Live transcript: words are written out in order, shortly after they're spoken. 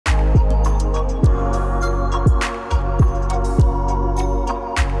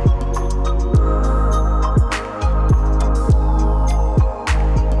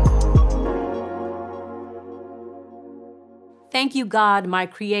Thank you, God, my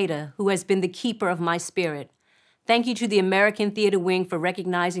Creator, who has been the keeper of my spirit. Thank you to the American Theater Wing for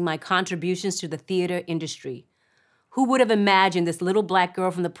recognizing my contributions to the theater industry. Who would have imagined this little black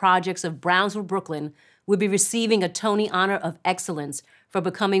girl from the projects of Brownsville, Brooklyn, would be receiving a Tony Honor of Excellence for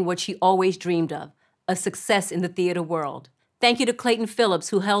becoming what she always dreamed of, a success in the theater world. Thank you to Clayton Phillips,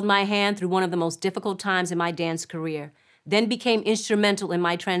 who held my hand through one of the most difficult times in my dance career, then became instrumental in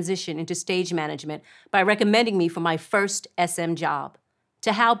my transition into stage management by recommending me for my first SM job.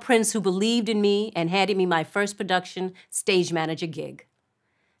 To Hal Prince, who believed in me and handed me my first production stage manager gig.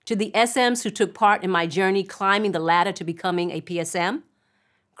 To the SMs who took part in my journey climbing the ladder to becoming a PSM,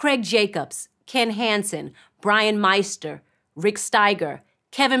 Craig Jacobs, Ken Hansen, Brian Meister, Rick Steiger,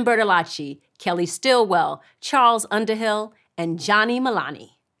 Kevin Bertolacci, Kelly Stillwell, Charles Underhill, and Johnny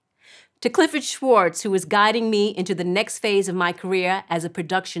Milani. To Clifford Schwartz, who is guiding me into the next phase of my career as a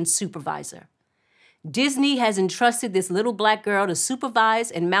production supervisor. Disney has entrusted this little black girl to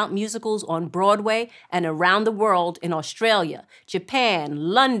supervise and mount musicals on Broadway and around the world in Australia, Japan,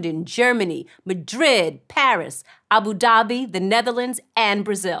 London, Germany, Madrid, Paris, Abu Dhabi, the Netherlands, and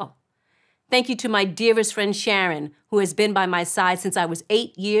Brazil. Thank you to my dearest friend Sharon, who has been by my side since I was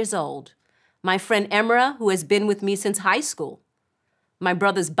 8 years old. My friend Emra, who has been with me since high school. My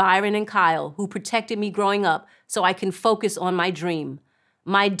brothers Byron and Kyle, who protected me growing up so I can focus on my dream.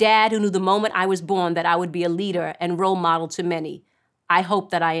 My dad, who knew the moment I was born that I would be a leader and role model to many. I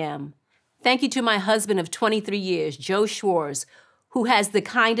hope that I am. Thank you to my husband of 23 years, Joe Schwartz, who has the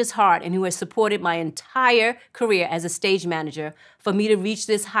kindest heart and who has supported my entire career as a stage manager for me to reach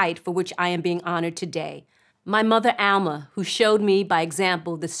this height for which I am being honored today. My mother, Alma, who showed me by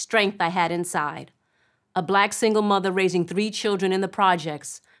example the strength I had inside. A black single mother raising 3 children in the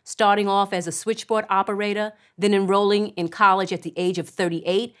projects, starting off as a switchboard operator, then enrolling in college at the age of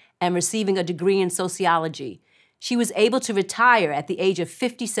 38 and receiving a degree in sociology. She was able to retire at the age of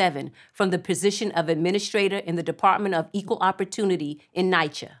 57 from the position of administrator in the Department of Equal Opportunity in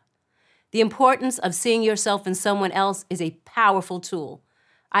NYCHA. The importance of seeing yourself in someone else is a powerful tool.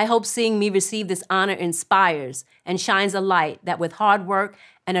 I hope seeing me receive this honor inspires and shines a light that with hard work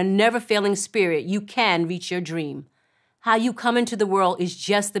and a never-failing spirit, you can reach your dream. How you come into the world is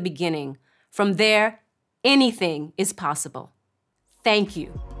just the beginning. From there, anything is possible. Thank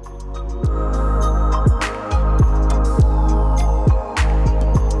you.